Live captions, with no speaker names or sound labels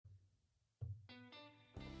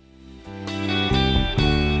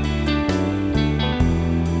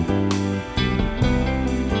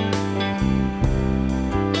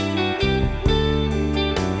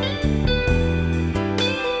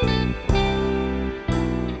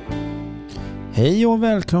Hej och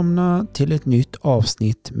välkomna till ett nytt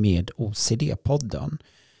avsnitt med OCD-podden.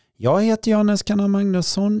 Jag heter Johannes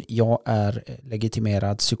Cannán-Magnusson, jag är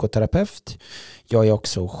legitimerad psykoterapeut. Jag är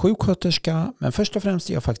också sjuksköterska, men först och främst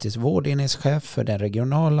är jag faktiskt enhetschef för den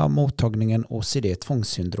regionala mottagningen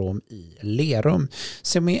OCD-Tvångssyndrom Lerum,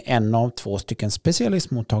 som är en av 2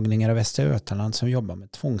 specialistmottagningar i Västra Götaland som jobbar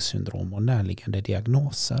med tvångssyndrom och närliggande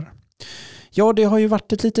diagnoser. Ja, det har ju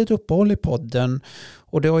varit ett litet uppehåll i podden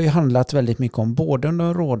och det har ju handlat väldigt mycket om både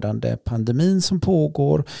den rådande pandemin som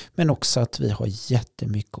pågår men också att vi har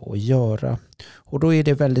jättemycket att göra. Och då är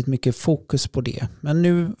det väldigt mycket fokus på det. Men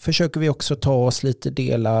nu försöker vi också ta oss lite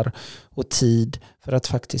delar och tid för att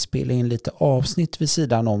faktiskt spela in lite avsnitt vid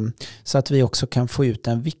sidan om så att vi också kan få ut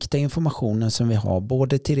den viktiga informationen som vi har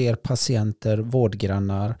både till er patienter,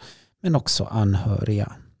 vårdgrannar men också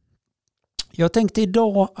anhöriga. Jag tänkte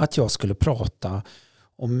idag att jag skulle prata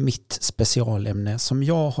om mitt specialämne som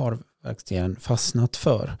jag har verkligen fastnat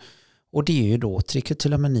för. Och det är ju då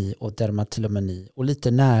trichotillomani och dermatillomani och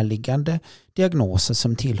lite närliggande diagnoser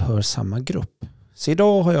som tillhör samma grupp. Så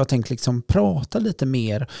idag har jag tänkt prata lite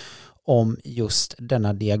mer om just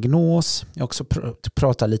denna diagnos. Jag också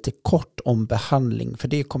prata lite kort om behandling, för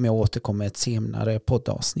det kommer jag återkomma i ett senare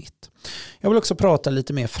poddavsnitt. Jag vill också prata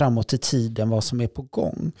lite mer framåt i tiden vad som är på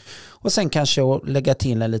gång. Och sen kanske jag lägga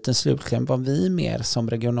till en liten slutkläm vad vi mer som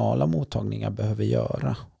regionala mottagningar behöver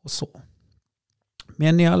göra och så.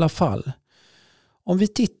 Men i alla fall, om vi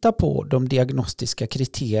tittar på de diagnostiska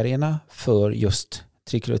kriterierna för just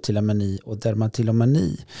trichotillomani och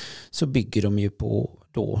dermatillomani så bygger de ju på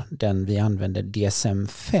då den vi använder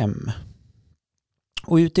DSM-5.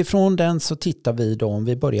 Och utifrån den så tittar vi då om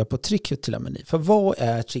vi börjar på trichotillomani. För vad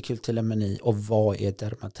är trichotillomani och vad är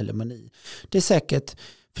dermatillomani? Det är säkert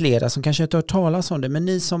flera som kanske inte har hört talas om det, men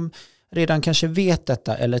ni som redan kanske vet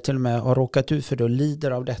detta eller till och med har råkat ut för det och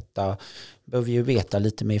lider av detta behöver ju veta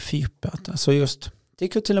lite mer fördjupat. Alltså just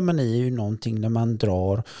trichotillomani är ju någonting när man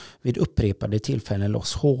drar vid upprepade tillfällen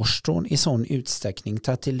loss hårstrån i sån utsträckning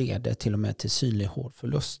att det leder till och med till synlig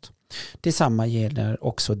hårförlust. Detsamma gäller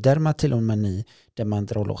också dermatillomani där man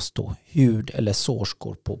drar loss då hud eller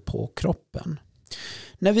sårskor på kroppen.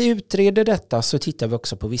 När vi utreder detta så tittar vi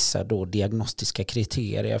också på vissa då diagnostiska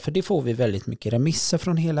kriterier, för det får vi väldigt mycket remisser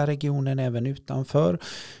från hela regionen även utanför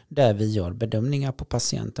där vi gör bedömningar på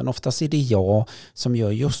patienten. Oftast är det jag som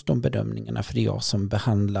gör just de bedömningarna, för det är jag som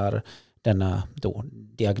behandlar denna då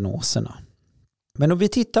diagnoserna. Men om vi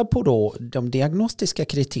tittar på då de diagnostiska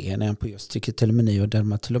kriterierna på just trichotillomani och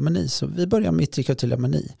dermatillomani, så vi börjar med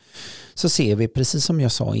trichotillomani, så ser vi precis som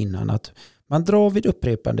jag sa innan att man drar vid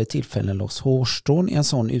upprepade tillfällen loss hårstrån i en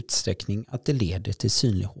sån utsträckning att det leder till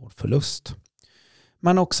synlig hårförlust.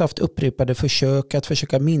 Man har också haft upprepade försök att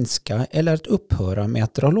försöka minska eller att upphöra med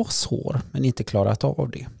att dra loss hår men inte klarat av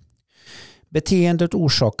det. Beteendet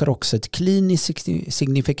orsakar också ett kliniskt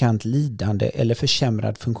signifikant lidande eller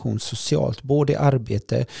försämrad funktion socialt, både i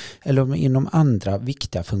arbete eller inom andra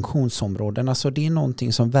viktiga funktionsområden. Alltså det är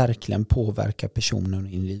någonting som verkligen påverkar personen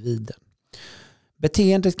och individen.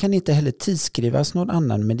 Beteendet kan inte heller tillskrivas någon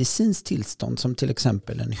annan medicinsk tillstånd som till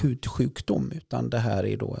exempel en hudsjukdom, utan det här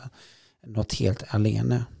är då något helt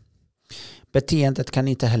alene. Beteendet kan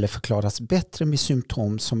inte heller förklaras bättre med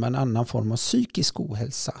symptom som en annan form av psykisk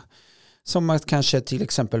ohälsa. Som att kanske till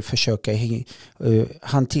exempel försöka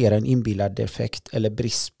hantera en inbillad defekt eller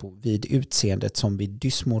brist på vid utseendet som vid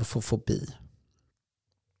dysmorfofobi.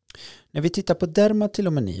 När vi tittar på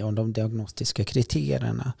dermatillomani och de diagnostiska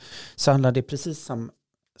kriterierna så handlar det precis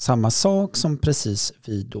samma sak som precis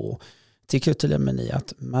vid då trichotillomani,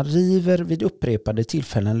 att man river vid upprepade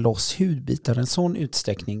tillfällen loss hudbitar i en sån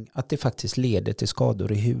utsträckning att det faktiskt leder till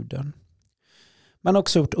skador i huden. Man har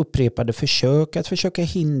också gjort upprepade försök att försöka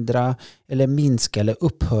hindra eller minska eller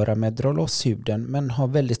upphöra med att dra loss huden, men har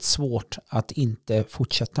väldigt svårt att inte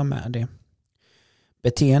fortsätta med det.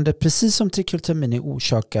 Beteendet, precis som trichotillomani,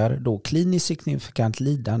 orsakar då kliniskt signifikant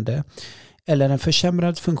lidande eller en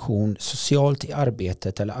försämrad funktion socialt i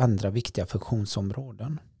arbetet eller andra viktiga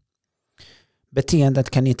funktionsområden. Beteendet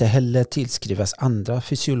kan inte heller tillskrivas andra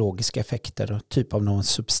fysiologiska effekter, typ av någon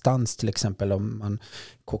substans, till exempel om man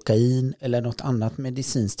kokain eller något annat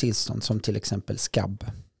medicinskt tillstånd som till exempel skabb.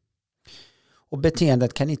 Och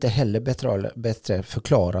beteendet kan inte heller bättre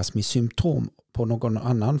förklaras med symptom på någon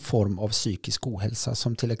annan form av psykisk ohälsa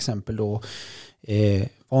som till exempel då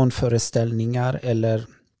vanföreställningar eller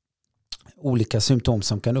olika symptom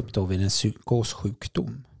som kan uppstå vid en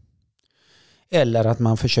psykossjukdom. Eller att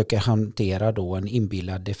man försöker hantera då en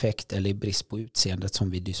inbillad defekt eller brist på utseendet som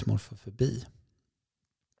vid dysmorfofobi.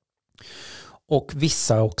 Och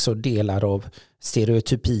vissa också delar av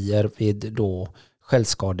stereotypier vid då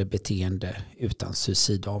självskadebeteende utan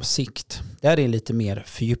suicidavsikt. Det här är en lite mer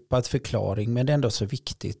fördjupad förklaring, men det är ändå så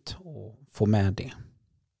viktigt att få med det.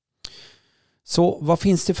 Så vad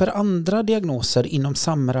finns det för andra diagnoser inom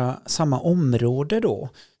samma område då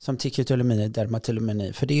som trichotillomani och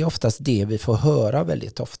dermatillomani? För det är oftast det vi får höra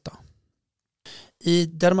väldigt ofta. I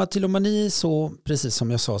dermatillomani så, precis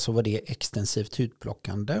som jag sa, så var det extensivt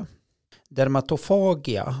hudplockande.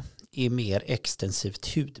 Dermatofagia är mer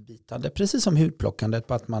extensivt hudbitande, precis som hudplockandet,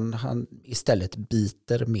 på att man istället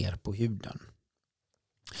biter mer på huden.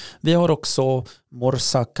 Vi har också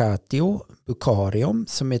morsacatio bucarium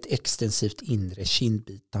som är ett extensivt inre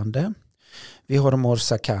kindbitande. Vi har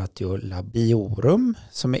morsacatio labiorum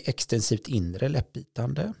som är extensivt inre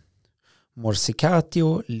läppbitande.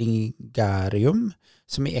 Morsacatio ligarium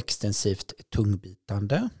som är extensivt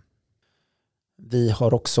tungbitande. Vi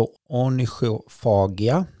har också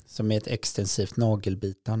onychofagia som är ett extensivt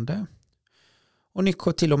nagelbitande.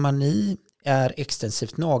 Trichotillomani är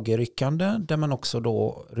extensivt nagelryckande där man också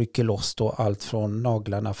då rycker loss då allt från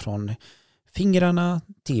naglarna från fingrarna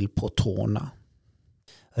till på tårna.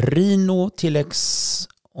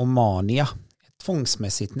 Trichotillomani, ett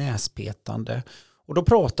tvångsmässigt näspetande. Och då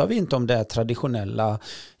pratar vi inte om det traditionella,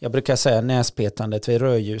 jag brukar säga näspetandet vid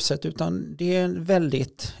rödljuset, utan det är en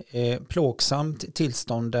väldigt plågsamt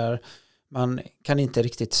tillstånd där man kan inte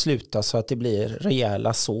riktigt sluta så att det blir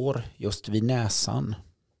rejäla sår just vid näsan.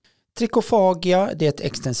 Trichofagia, det är ett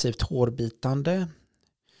extensivt hårbitande.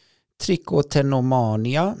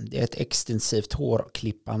 Trichotillomani, det är ett extensivt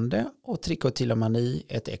hårklippande. Och trichotillomani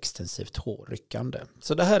är ett extensivt hårryckande.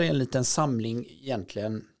 Så det här är en liten samling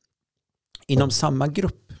egentligen inom samma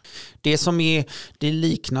grupp. Det som är det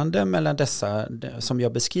liknande mellan dessa som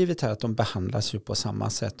jag beskrivit här, att de behandlas ju på samma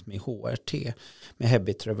sätt med HRT, med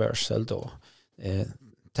habit reversal då,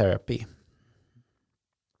 therapy.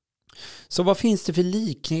 Så vad finns det för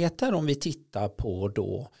likheter om vi tittar på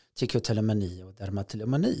då trichotillomani och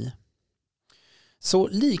dermatillomani? Så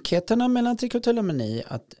likheterna mellan trichotillomani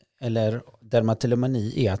eller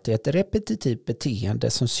dermatillomani är att det är ett repetitivt beteende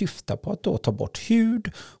som syftar på att då ta bort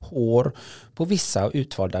hud, hår på vissa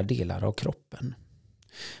utvalda delar av kroppen.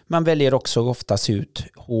 Man väljer också oftast ut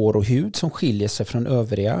hår och hud som skiljer sig från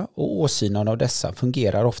övriga, och åsynen av dessa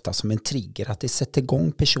fungerar ofta som en trigger att det sätter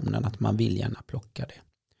igång personen att man vill gärna plocka det.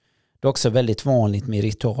 Det är också väldigt vanligt med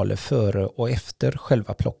ritualer före och efter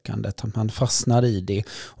själva plockandet, att man fastnar i det.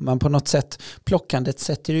 Och man på något sätt, plockandet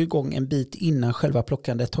sätter igång en bit innan själva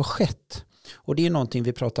plockandet har skett. Och det är någonting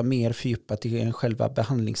vi pratar mer fördjupat i själva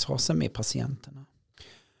behandlingsfasen med patienterna.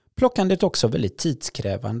 Plockandet är också väldigt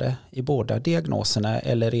tidskrävande i båda diagnoserna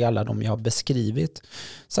eller i alla de jag har beskrivit.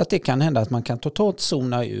 Så att det kan hända att man kan totalt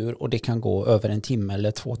zona ur och det kan gå över 1 timme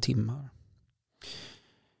eller 2 timmar.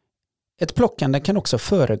 Ett plockande kan också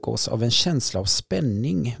föregås av en känsla av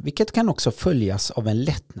spänning, vilket kan också följas av en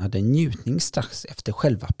lättnad, en njutning strax efter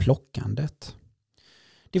själva plockandet.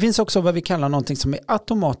 Det finns också vad vi kallar någonting som är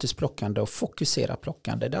automatiskt plockande och fokuserat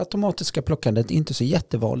plockande. Det automatiska plockandet är inte så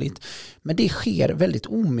jättevanligt, men det sker väldigt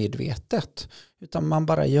omedvetet, utan man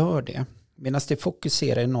bara gör det. Medan det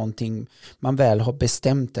fokuserar i någonting man väl har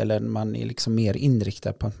bestämt eller man är liksom mer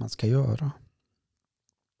inriktad på att man ska göra.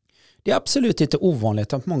 Det är absolut inte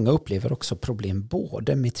ovanligt att många upplever också problem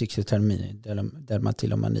både med trichotillomani och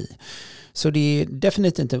dermatillomani. Så det är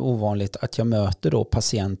definitivt inte ovanligt att jag möter då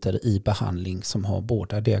patienter i behandling som har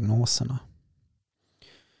båda diagnoserna.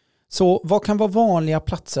 Så vad kan vara vanliga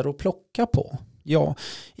platser att plocka på? Ja,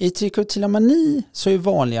 i trichotillomani så är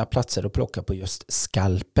vanliga platser att plocka på just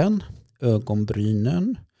skalpen,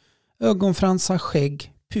 ögonbrynen, ögonfransar,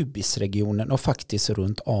 skägg, pubisregionen och faktiskt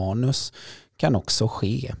runt anus kan också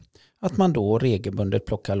ske. Att man då regelbundet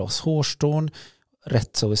plockar loss hårstrån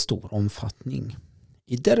rätt så i stor omfattning.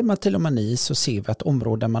 I dermatillomani så ser vi att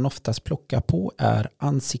områden man oftast plockar på är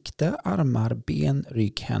ansikte, armar, ben,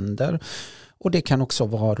 rygg, händer. Och det kan också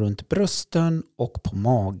vara runt brösten och på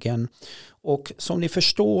magen. Och som ni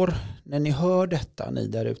förstår när ni hör detta, ni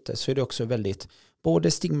där ute, så är det också väldigt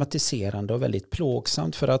både stigmatiserande och väldigt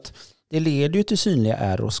plågsamt, för att det leder ju till synliga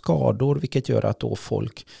ärr och skador, vilket gör att då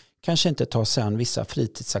folk kanske inte tar sig an vissa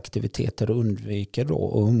fritidsaktiviteter och undviker då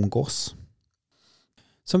att umgås.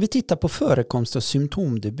 Så om vi tittar på förekomst och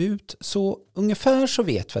symptomdebut, så ungefär så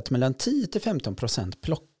vet vi att mellan 10-15%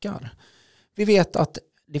 plockar. Vi vet att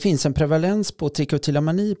det finns en prevalens på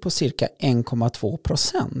trichotillomani på cirka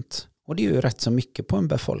 1,2%. Och det är ju rätt så mycket på en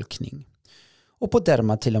befolkning. Och på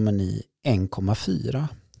dermatillomani 1,4%.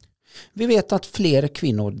 Vi vet att fler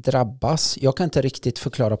kvinnor drabbas. Jag kan inte riktigt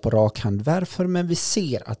förklara på rak hand varför, men vi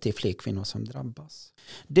ser att det är fler kvinnor som drabbas.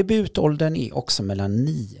 Debutåldern är också mellan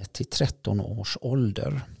 9-13 års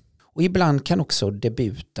ålder. Och ibland kan också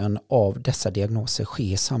debuten av dessa diagnoser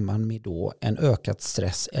ske i samband med då en ökad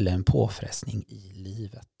stress eller en påfrestning i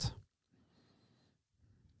livet.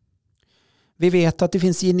 Vi vet att det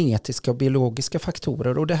finns genetiska och biologiska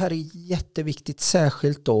faktorer och det här är jätteviktigt,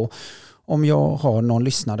 särskilt då om jag har någon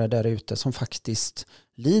lyssnare där ute som faktiskt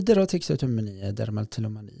lider av trichotillomani eller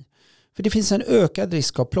dermatillomani. För det finns en ökad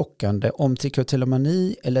risk av plockande om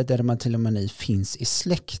trichotillomani eller dermatillomani finns i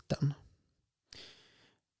släkten.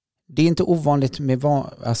 Det är inte ovanligt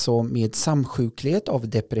med samsjuklighet av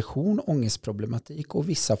depression, ångestproblematik och i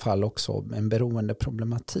vissa fall också en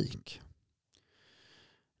beroendeproblematik.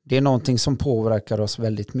 Det är någonting som påverkar oss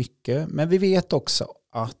väldigt mycket, men vi vet också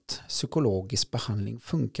att psykologisk behandling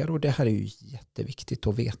funkar och det här är ju jätteviktigt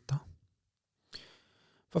att veta.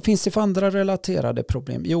 Vad finns det för andra relaterade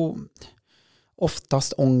problem? Jo,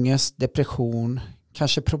 oftast ångest, depression,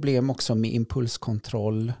 kanske problem också med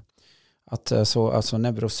impulskontroll, alltså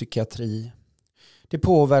neuropsykiatri. Det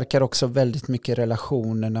påverkar också väldigt mycket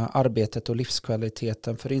relationerna, arbetet och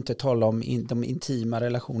livskvaliteten, för att inte tala om de intima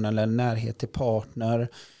relationerna eller närhet till partner.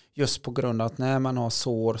 Just på grund av att när man har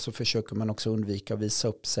sår så försöker man också undvika att visa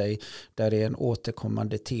upp sig. Där är en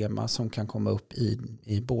återkommande tema som kan komma upp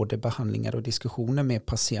i både behandlingar och diskussioner med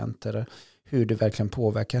patienter. Hur det verkligen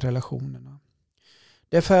påverkar relationerna.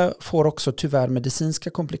 Därför får också tyvärr medicinska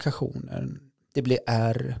komplikationer. Det blir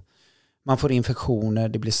ärr. Man får infektioner,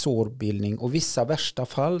 det blir sårbildning och vissa värsta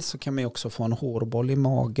fall så kan man också få en hårboll i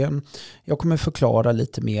magen. Jag kommer förklara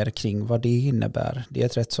lite mer kring vad det innebär. Det är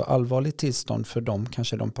ett rätt så allvarligt tillstånd för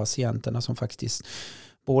kanske de patienterna som faktiskt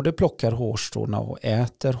både plockar hårstråna och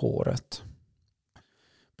äter håret.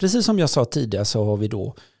 Precis som jag sa tidigare så har vi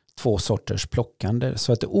då 2 sorters plockande.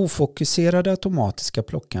 Så att det ofokuserade automatiska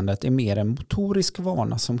plockandet är mer en motorisk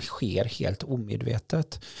vana som sker helt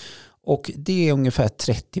omedvetet. Och det är ungefär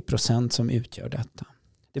 30% som utgör detta.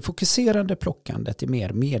 Det fokuserande plockandet är mer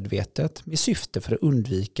medvetet med syfte för att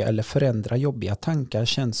undvika eller förändra jobbiga tankar,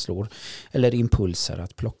 känslor eller impulser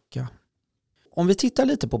att plocka. Om vi tittar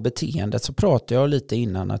lite på beteendet så pratade jag lite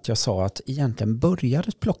innan att jag sa att egentligen börjar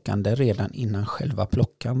ett plockande redan innan själva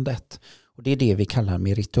plockandet. Och det är det vi kallar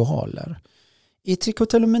med ritualer. I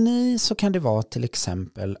trichotillomani så kan det vara till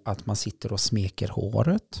exempel att man sitter och smeker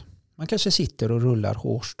håret. Man kanske sitter och rullar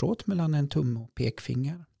hårstrået mellan en tumme och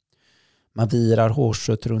pekfinger. Man virar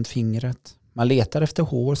hårstrået runt fingret. Man letar efter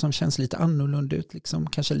hår som känns lite annorlunda ut. Liksom,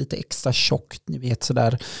 kanske lite extra tjockt. Ni vet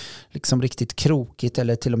sådär liksom riktigt krokigt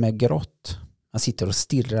eller till och med grått. Man sitter och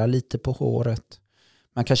stirrar lite på håret.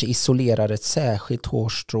 Man kanske isolerar ett särskilt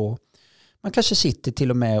hårstrå. Man kanske sitter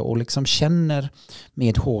till och med och liksom känner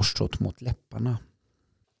med hårstrået mot läpparna.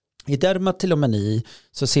 I dermatillomani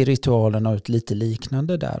så ser ritualerna ut lite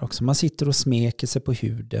liknande där också. Man sitter och smeker sig på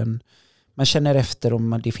huden. Man känner efter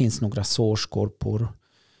om det finns några sårskorpor.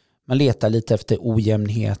 Man letar lite efter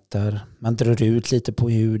ojämnheter. Man drar ut lite på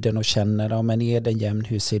huden och känner, men är den jämn,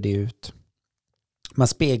 hur ser det ut? Man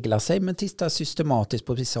speglar sig men tittar systematiskt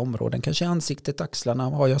på vissa områden. Kanske ansiktet, axlarna,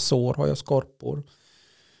 har jag sår, har jag skorpor?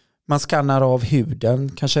 Man skannar av huden,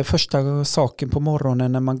 kanske första saken på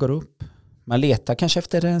morgonen när man går upp. Man letar kanske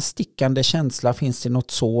efter en stickande känsla. Finns det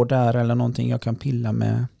något sår där eller någonting jag kan pilla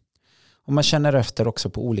med? Och man känner efter också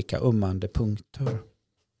på olika ömmande punkter.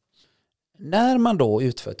 När man då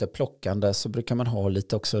utför ett plockande så brukar man ha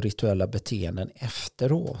lite också rituella beteenden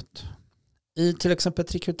efteråt. I till exempel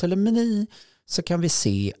trichotillomani så kan vi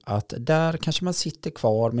se att där kanske man sitter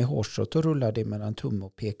kvar med hårstrået och rullar det mellan tumme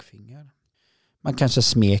och pekfinger. Man kanske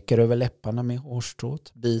smeker över läpparna med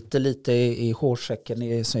hårstrået. Biter lite i hårsäcken,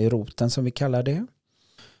 i roten som vi kallar det.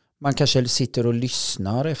 Man kanske sitter och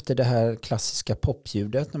lyssnar efter det här klassiska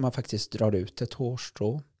popljudet när man faktiskt drar ut ett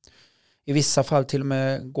hårstrå. I vissa fall till och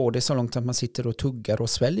med går det så långt att man sitter och tuggar och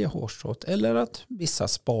sväljer hårstrået. Eller att vissa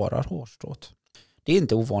sparar hårstrået. Det är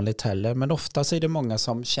inte ovanligt heller, men ofta så är det många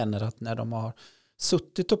som känner att när de har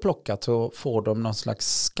suttit och plockat så får de någon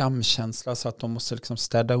slags skamkänsla så att de måste liksom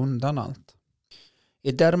städa undan allt.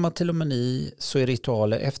 I dermatillomani så är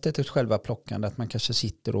ritualer efter ett själva plockande att man kanske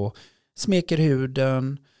sitter och smeker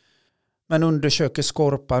huden. Man undersöker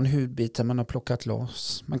skorpan, hudbiten man har plockat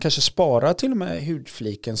loss. Man kanske sparar till och med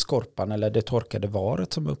hudfliken, skorpan eller det torkade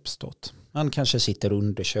varet som uppstått. Man kanske sitter och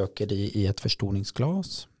undersöker det i ett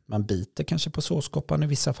förstoringsglas. Man biter kanske på sårskorpan, i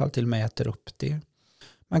vissa fall till och med äter upp det.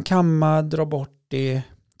 Man kammar, drar bort det,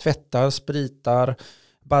 tvättar, spritar,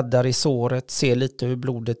 baddar i såret, ser lite hur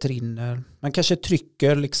blodet rinner. Man kanske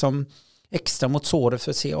trycker liksom extra mot såret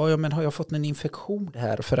för att se, men har jag fått en infektion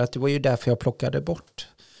här? För att det var ju därför jag plockade bort.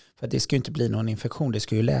 För det ska ju inte bli någon infektion, det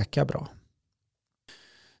ska ju läka bra.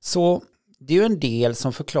 Så det är ju en del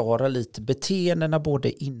som förklarar lite beteendena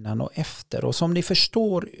både innan och efter. Och som ni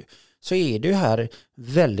förstår så är det ju här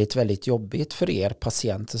väldigt, väldigt jobbigt för er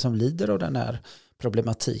patienter som lider av den här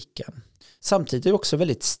problematiken. Samtidigt är det också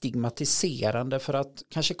väldigt stigmatiserande för att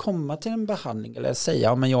kanske komma till en behandling eller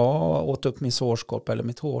säga men jag åt upp min sårskorpa eller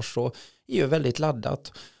mitt hårstrå är ju väldigt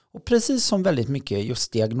laddat. Och precis som väldigt mycket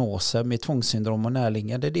just diagnoser med tvångssyndrom och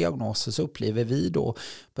närliggande diagnoser så upplever vi då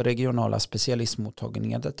på regionala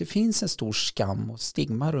specialistmottagningar att det finns en stor skam och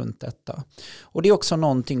stigma runt detta. Och det är också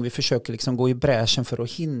någonting vi försöker liksom gå i bräschen för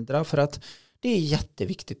att hindra, för att det är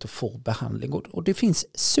jätteviktigt att få behandling. Och det finns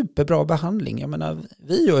superbra behandling. Jag menar,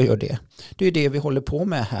 vi gör ju det. Det är det vi håller på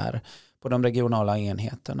med här på de regionala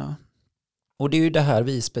enheterna. Och det är ju det här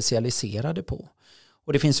vi är specialiserade på.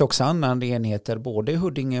 Och det finns också andra enheter, både i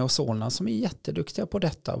Huddinge och Solna, som är jätteduktiga på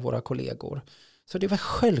detta, våra kollegor. Så det är väl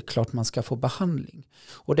självklart man ska få behandling.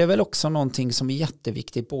 Och det är väl också någonting som är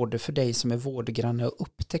jätteviktigt både för dig som är vårdgranne att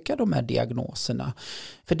upptäcka de här diagnoserna.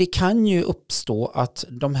 För det kan ju uppstå att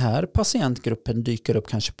de här patientgruppen dyker upp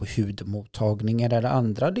kanske på hudmottagningar eller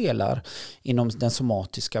andra delar inom den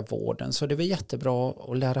somatiska vården. Så det är väl jättebra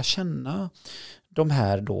att lära känna de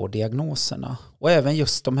här då diagnoserna. Och även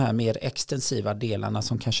just de här mer extensiva delarna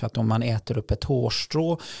som kanske att om man äter upp ett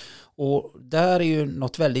hårstrå. Och där är ju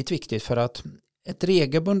något väldigt viktigt, för att ett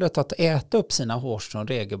regelbundet att äta upp sina hårstrån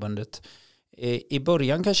regelbundet, i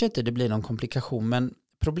början kanske inte det blir någon komplikation, men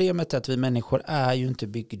problemet är att vi människor är ju inte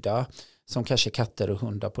byggda som kanske katter och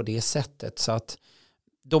hundar på det sättet, så att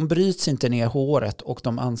de bryts inte ner håret och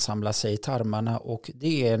de ansamlar sig i tarmarna, och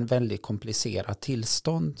det är en väldigt komplicerat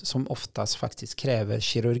tillstånd som oftast faktiskt kräver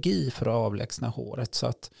kirurgi för att avlägsna håret. Så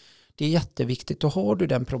att det är jätteviktigt, och har du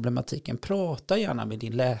den problematiken, prata gärna med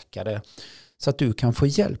din läkare så att du kan få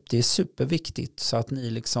hjälp. Det är superviktigt så att ni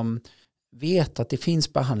liksom vet att det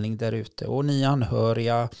finns behandling där ute, och ni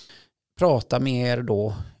anhöriga, prata med er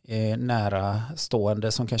då nära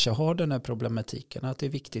stående som kanske har den här problematiken, att det är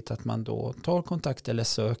viktigt att man då tar kontakt eller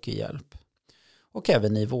söker hjälp. Och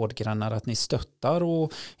även ni vårdgrannar att ni stöttar,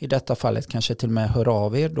 och i detta fallet kanske till och med hör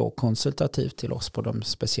av er då konsultativt till oss på de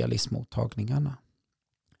specialistmottagningarna.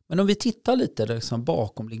 Men om vi tittar lite liksom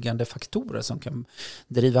bakomliggande faktorer som kan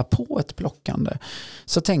driva på ett plockande,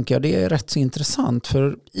 så tänker jag det är rätt så intressant,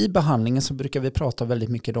 för i behandlingen så brukar vi prata väldigt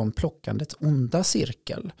mycket om plockandets onda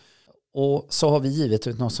cirkel. Och så har vi givet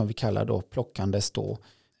ut något som vi kallar då plockandets då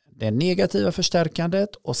det negativa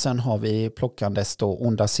förstärkandet, och sen har vi plockandets då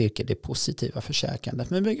onda cirkel, det positiva förstärkandet.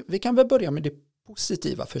 Men vi kan väl börja med det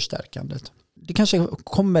positiva förstärkandet. Det kanske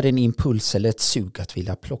kommer en impuls eller ett sug att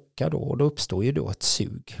vilja plocka då, och då uppstår ju då ett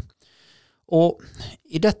sug. Och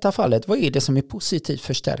i detta fallet, vad är det som är positivt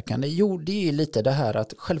förstärkande? Jo, det är lite det här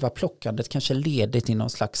att själva plockandet kanske leder till någon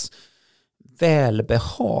slags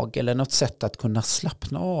välbehag eller något sätt att kunna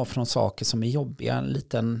slappna av från saker som är jobbiga. En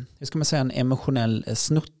liten, hur ska man säga, en emotionell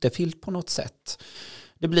snuttefilt på något sätt.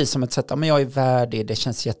 Det blir som ett sätt, men jag är värd det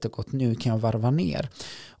känns jättegott, nu kan jag varva ner.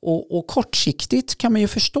 Och kortsiktigt kan man ju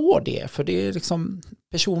förstå det, för det är liksom,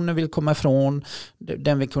 personen vill komma ifrån,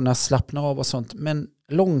 den vill kunna slappna av och sånt, men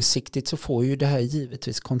långsiktigt så får ju det här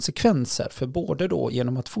givetvis konsekvenser, för både då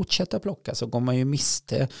genom att fortsätta plocka så går man ju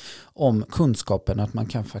miste om kunskapen att man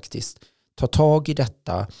kan faktiskt ta tag i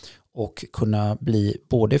detta och kunna bli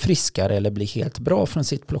både friskare eller bli helt bra från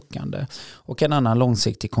sitt plockande. Och en annan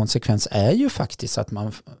långsiktig konsekvens är ju faktiskt att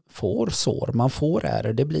man får sår, man får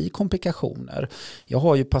ärr, det blir komplikationer. Jag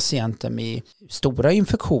har ju patienter med stora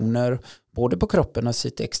infektioner både på kroppen och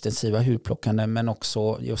sitt extensiva hudplockande, men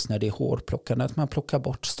också just när det är hårplockande, att man plockar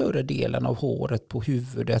bort större delen av håret på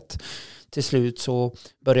huvudet. Till slut så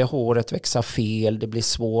börjar håret växa fel, det blir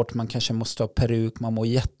svårt, man kanske måste ha peruk, man mår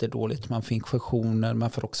jättedåligt, man får infektioner, man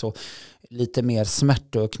får också lite mer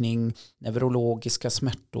smärtökning, neurologiska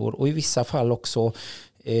smärtor och i vissa fall också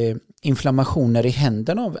inflammationer i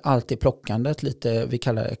händerna av allt i plockandet, lite vi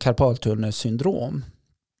kallar det karpaltunnelsyndrom.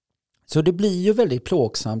 Så det blir ju väldigt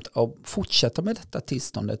plågsamt att fortsätta med detta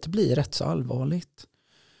tillståndet, det blir rätt så allvarligt.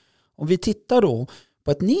 Om vi tittar då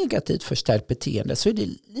på ett negativt förstärkt beteende så är det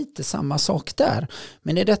lite samma sak där.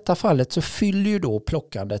 Men i detta fallet så fyller ju då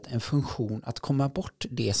plockandet en funktion att komma bort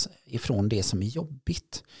ifrån det som är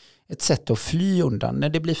jobbigt. Ett sätt att fly undan. När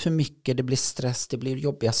det blir för mycket, det blir stress, det blir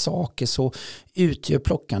jobbiga saker, så utgör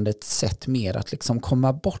plockandet ett sätt mer att liksom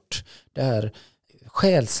komma bort det här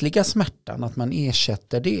själsliga smärtan, att man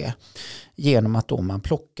ersätter det genom att då man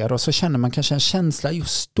plockar, och så känner man kanske en känsla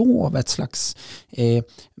just då av ett slags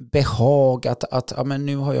behag att ja, men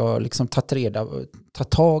nu har jag liksom tagit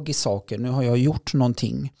tag i saker, nu har jag gjort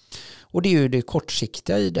någonting. Och det är ju det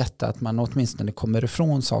kortsiktiga i detta, att man åtminstone kommer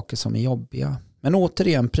ifrån saker som är jobbiga. Men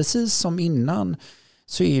återigen, precis som innan,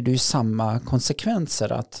 så är det ju samma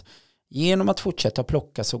konsekvenser, att genom att fortsätta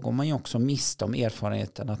plocka så går man ju också miste om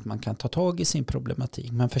erfarenheten att man kan ta tag i sin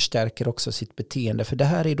problematik. Man förstärker också sitt beteende, för det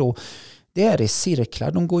här är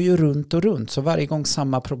cirklar, de går ju runt och runt. Så varje gång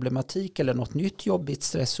samma problematik eller något nytt jobbigt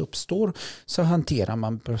stress uppstår så hanterar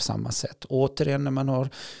man på samma sätt. Och återigen, när man har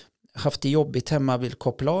haft det jobbigt hemma och vill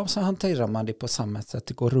koppla av så hanterar man det på samma sätt.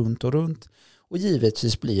 Det går runt och runt. Och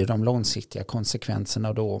givetvis blir de långsiktiga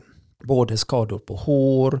konsekvenserna då både skador på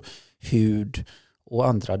hår, hud och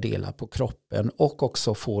andra delar på kroppen, och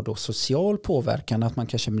också får då social påverkan, att man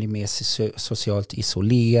kanske blir mer socialt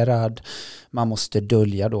isolerad. Man måste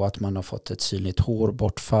dölja då att man har fått ett synligt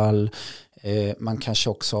hårbortfall. Man kanske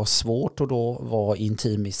också har svårt att då vara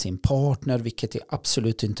intim med sin partner, vilket är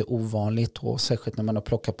absolut inte ovanligt, och särskilt när man har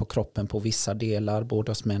plockat på kroppen på vissa delar,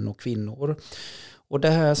 både hos män och kvinnor. Och det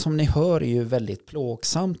här som ni hör är ju väldigt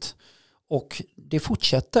plågsamt. Och det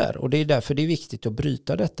fortsätter, och det är därför det är viktigt att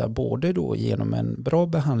bryta detta både då genom en bra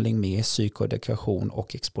behandling med psykoedukation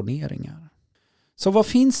och exponeringar. Så vad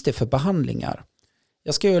finns det för behandlingar?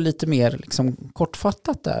 Jag ska göra lite mer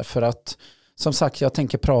kortfattat där, för att som sagt jag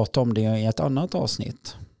tänker prata om det i ett annat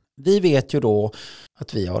avsnitt. Vi vet ju då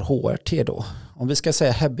att vi har HRT då. Om vi ska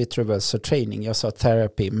säga habit reversal training, jag sa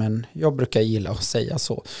therapy men jag brukar gilla att säga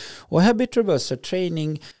så. Och habit reversal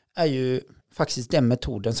training är ju faktiskt den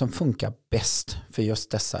metoden som funkar bäst för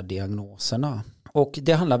just dessa diagnoserna. Och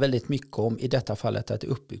det handlar väldigt mycket om i detta fallet att det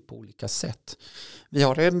är uppbyggt på olika sätt. Vi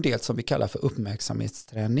har en del som vi kallar för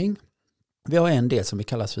uppmärksamhetsträning. Vi har en del som vi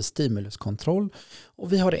kallar för stimuluskontroll.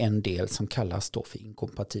 Och vi har en del som kallas då för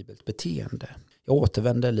inkompatibelt beteende. Jag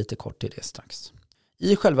återvänder lite kort till det strax.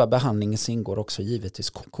 I själva behandlingen så ingår också givetvis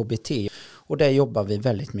KBT. Och där jobbar vi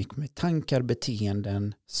väldigt mycket med tankar,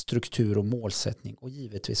 beteenden, struktur och målsättning. Och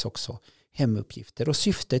givetvis också hemuppgifter, och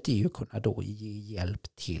syftet är ju att kunna då ge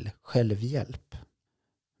hjälp till självhjälp.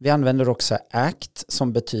 Vi använder också ACT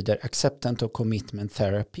som betyder Acceptance och Commitment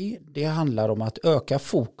Therapy. Det handlar om att öka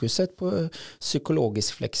fokuset på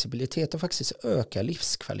psykologisk flexibilitet och faktiskt öka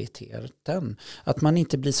livskvaliteten. Att man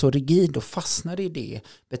inte blir så rigid och fastnar i det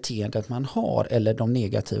beteendet man har eller de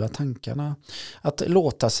negativa tankarna. Att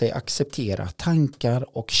låta sig acceptera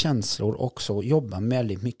tankar och känslor, också jobba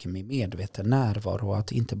väldigt mycket med medveten närvaro och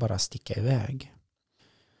att inte bara sticka iväg.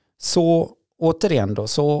 Så återigen då,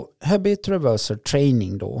 så habit reversal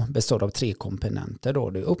training då består av 3 komponenter då.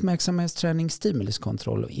 Det är uppmärksamhetsträning,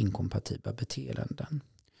 stimuluskontroll och inkompatibla beteenden.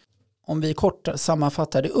 Om vi kort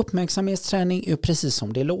sammanfattar det, uppmärksamhetsträning är precis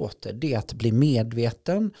som det låter. Det är att bli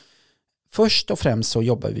medveten. Först och främst så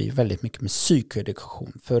jobbar vi väldigt mycket med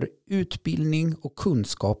psykoedukation. För utbildning och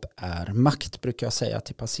kunskap är makt, brukar jag säga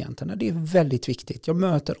till patienterna. Det är väldigt viktigt. Jag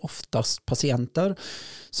möter oftast patienter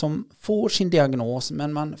som får sin diagnos,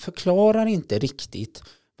 men man förklarar inte riktigt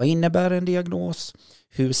vad innebär en diagnos,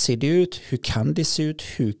 hur ser det ut, hur kan det se ut,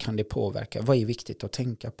 hur kan det påverka, vad är viktigt att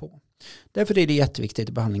tänka på. Därför är det jätteviktigt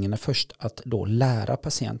i behandlingen först att då lära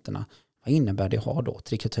patienterna vad innebär det att ha då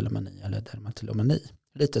trichotillomani eller dermatillomani.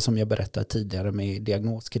 Lite som jag berättade tidigare med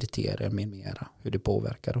diagnoskriterier med mera, hur det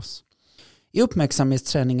påverkar oss. I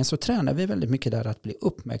uppmärksamhetsträningen så tränar vi väldigt mycket där att bli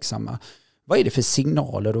uppmärksamma. Vad är det för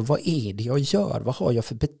signaler och vad är det jag gör? Vad har jag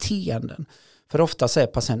för beteenden? För ofta säger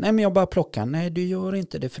patienten, nej men jag bara plockar. Nej, du gör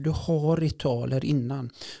inte det, för du har ritualer innan.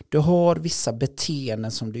 Du har vissa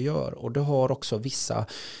beteenden som du gör, och du har också vissa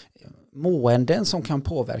måenden som kan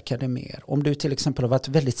påverka det mer. Om du till exempel har varit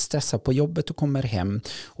väldigt stressad på jobbet och kommer hem,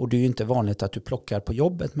 och det är ju inte vanligt att du plockar på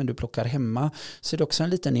jobbet men du plockar hemma, så är det också en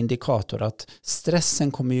liten indikator att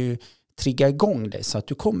stressen kommer ju trigga igång dig så att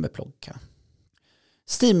du kommer plocka.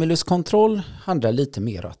 Stimuluskontroll handlar lite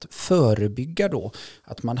mer om att förebygga då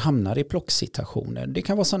att man hamnar i plocksituationer. Det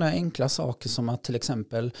kan vara sådana enkla saker som att till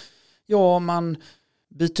exempel man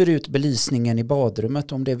byter ut belysningen i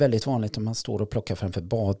badrummet om det är väldigt vanligt om man står och plockar framför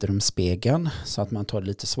badrumsspegeln, så att man tar det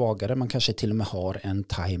lite svagare. Man kanske till och med har en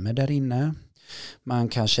timer där inne. Man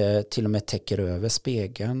kanske till och med täcker över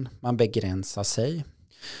spegeln. Man begränsar sig.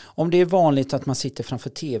 Om det är vanligt att man sitter framför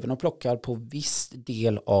tvn och plockar på viss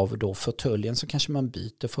del av då fåtöljen, så kanske man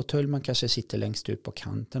byter fåtölj. Man kanske sitter längst ut på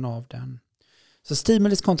kanten av den. Så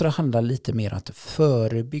stimuluskontroll handlar lite mer om att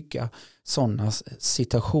förebygga sådana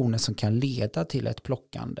situationer som kan leda till ett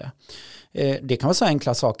plockande. Det kan vara så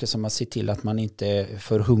enkla saker som att se till att man inte är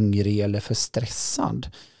för hungrig eller för stressad.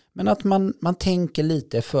 Men att man tänker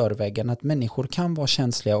lite i förvägen att människor kan vara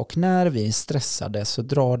känsliga, och när vi är stressade så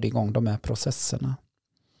drar det igång de här processerna.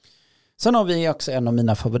 Sen har vi också en av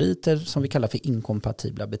mina favoriter som vi kallar för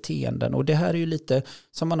inkompatibla beteenden. Och det här är ju lite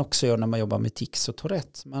som man också gör när man jobbar med tics och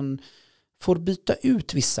Tourette. Man får byta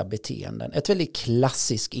ut vissa beteenden. Ett väldigt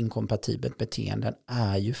klassiskt inkompatibelt beteende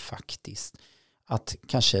är ju faktiskt att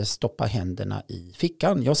kanske stoppa händerna i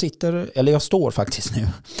fickan. Jag står faktiskt nu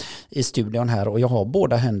i studion här och jag har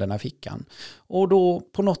båda händerna i fickan. Och då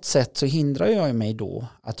på något sätt så hindrar jag mig då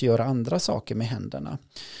att göra andra saker med händerna.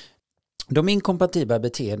 De inkompatibla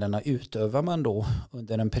beteendena utövar man då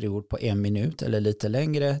under en period på 1 minut eller lite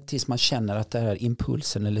längre tills man känner att det här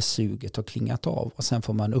impulsen eller suget har klingat av och sen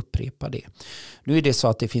får man upprepa det. Nu är det så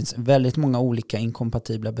att det finns väldigt många olika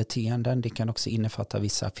inkompatibla beteenden. Det kan också innefatta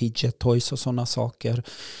vissa Fidget Toys och sådana saker.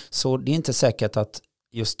 Så det är inte säkert att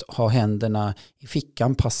just ha händerna i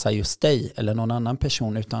fickan passar just dig eller någon annan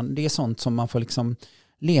person, utan det är sånt som man får liksom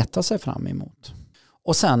leta sig fram emot.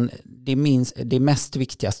 Och sen det mest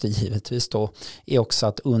viktigaste givetvis då är också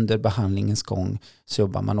att under behandlingens gång så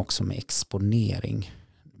jobbar man också med exponering.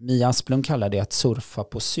 Mia Asplund kallar det att surfa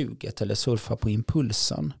på suget eller surfa på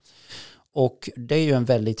impulsen. Och det är ju en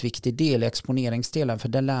väldigt viktig del i exponeringsdelen, för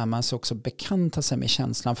där lär man sig också bekanta sig med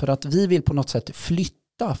känslan, för att vi vill på något sätt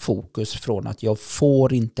flytta fokus från att jag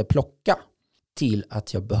får inte plocka till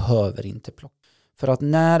att jag behöver inte plocka. För att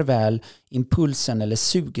när väl impulsen eller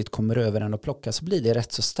suget kommer över en och plocka så blir det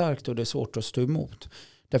rätt så starkt och det är svårt att stå emot.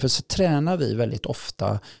 Därför så tränar vi väldigt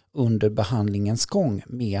ofta under behandlingens gång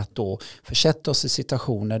med att då försätta oss i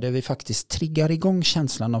situationer där vi faktiskt triggar igång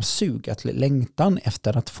känslan av sug, att längtan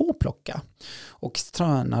efter att få plocka. Och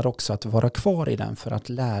tränar också att vara kvar i den för att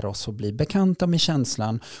lära oss att bli bekanta med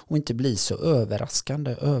känslan och inte bli så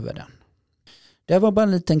överraskande över den. Det var bara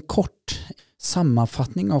en liten kort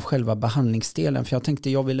sammanfattning av själva behandlingsdelen, för jag tänkte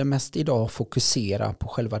jag ville mest idag fokusera på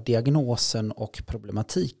själva diagnosen och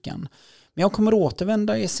problematiken. Men jag kommer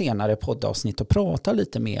återvända i senare poddavsnitt och prata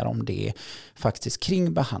lite mer om det faktiskt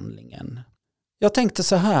kring behandlingen. Jag tänkte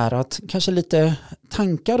så här att kanske lite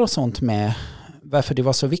tankar och sånt med varför det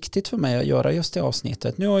var så viktigt för mig att göra just det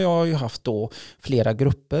avsnittet. Nu har jag ju haft då flera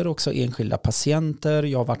grupper, också enskilda patienter.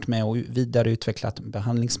 Jag har varit med och vidareutvecklat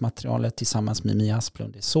behandlingsmaterialet tillsammans med Mia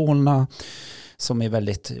Asplund i Solna, som är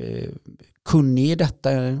väldigt kunnig i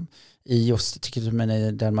detta, i just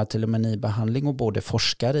Trichotillomani, Dermatillomani behandling, och både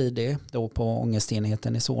forskar i det då på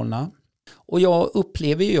ångestenheten i Solna. Och jag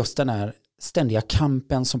upplever just den här ständiga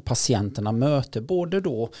kampen som patienterna möter, både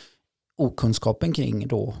då okunskapen kring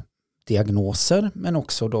då diagnoser men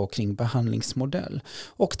också då kring behandlingsmodell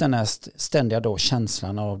och den här ständiga då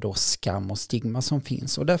känslan av då skam och stigma som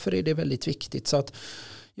finns, och därför är det väldigt viktigt. Så att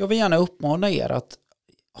jag vill gärna uppmana er att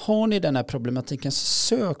har ni den här problematiken,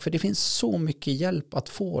 sök, för det finns så mycket hjälp att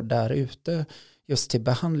få där ute just till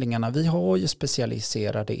behandlingarna. Vi har ju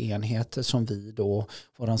specialiserade enheter som vi då,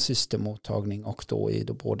 vår systermottagning och då är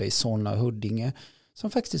då både i Solna och Huddinge,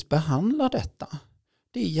 som faktiskt behandlar detta.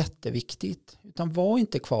 Det är jätteviktigt. Utan var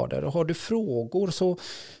inte kvar där. Och har du frågor så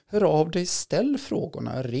hör av dig, ställ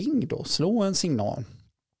frågorna, ring då, slå en signal.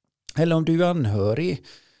 Eller om du är anhörig,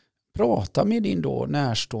 prata med din då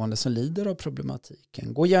närstående som lider av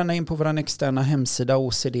problematiken. Gå gärna in på vår externa hemsida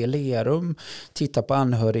OCD Lerum, titta på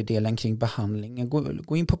anhörigdelen kring behandlingen.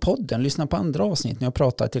 Gå in på podden, lyssna på andra avsnitt när jag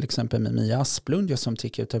pratar till exempel med Mia Asplund just om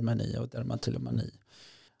Trichotillomani och Dermatillomani.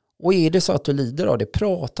 Och är det så att du lider av det,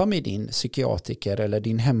 prata med din psykiatriker eller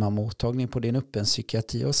din hemmamottagning på din öppen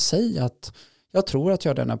psykiatri och säg att jag tror att jag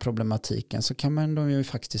har den här problematiken, så kan man ju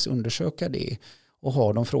faktiskt undersöka det. Och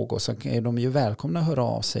har de frågor så är de ju välkomna att höra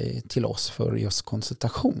av sig till oss för just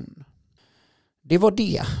konsultation. Det var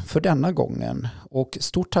det för denna gången, och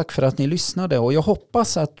stort tack för att ni lyssnade, och jag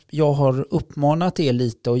hoppas att jag har uppmanat er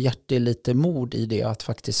lite och gett er lite mod i det att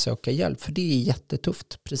faktiskt söka hjälp, för det är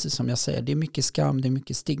jättetufft, precis som jag säger. Det är mycket skam, det är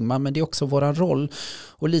mycket stigma, men det är också våran roll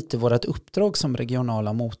och lite vårat uppdrag som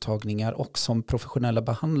regionala mottagningar och som professionella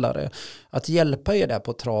behandlare att hjälpa er där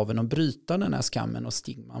på traven och bryta den här skammen och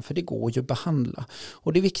stigman, för det går ju att behandla.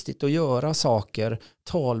 Och det är viktigt att göra saker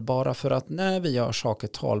talbara, för att när vi gör saker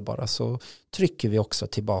talbara så trycker vi också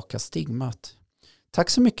tillbaka stigmat. Tack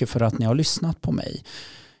så mycket för att ni har lyssnat på mig.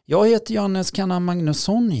 Jag heter Johannes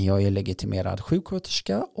Cannán-Magnusson. Jag är legitimerad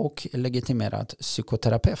sjuksköterska och legitimerad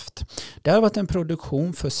psykoterapeut. Det har varit en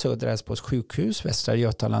produktion för Södra Älvsborgs sjukhus, Västra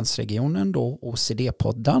Götalandsregionen, då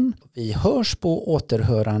OCD-podden. Vi hörs på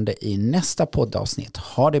återhörande i nästa poddavsnitt.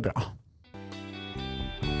 Ha det bra!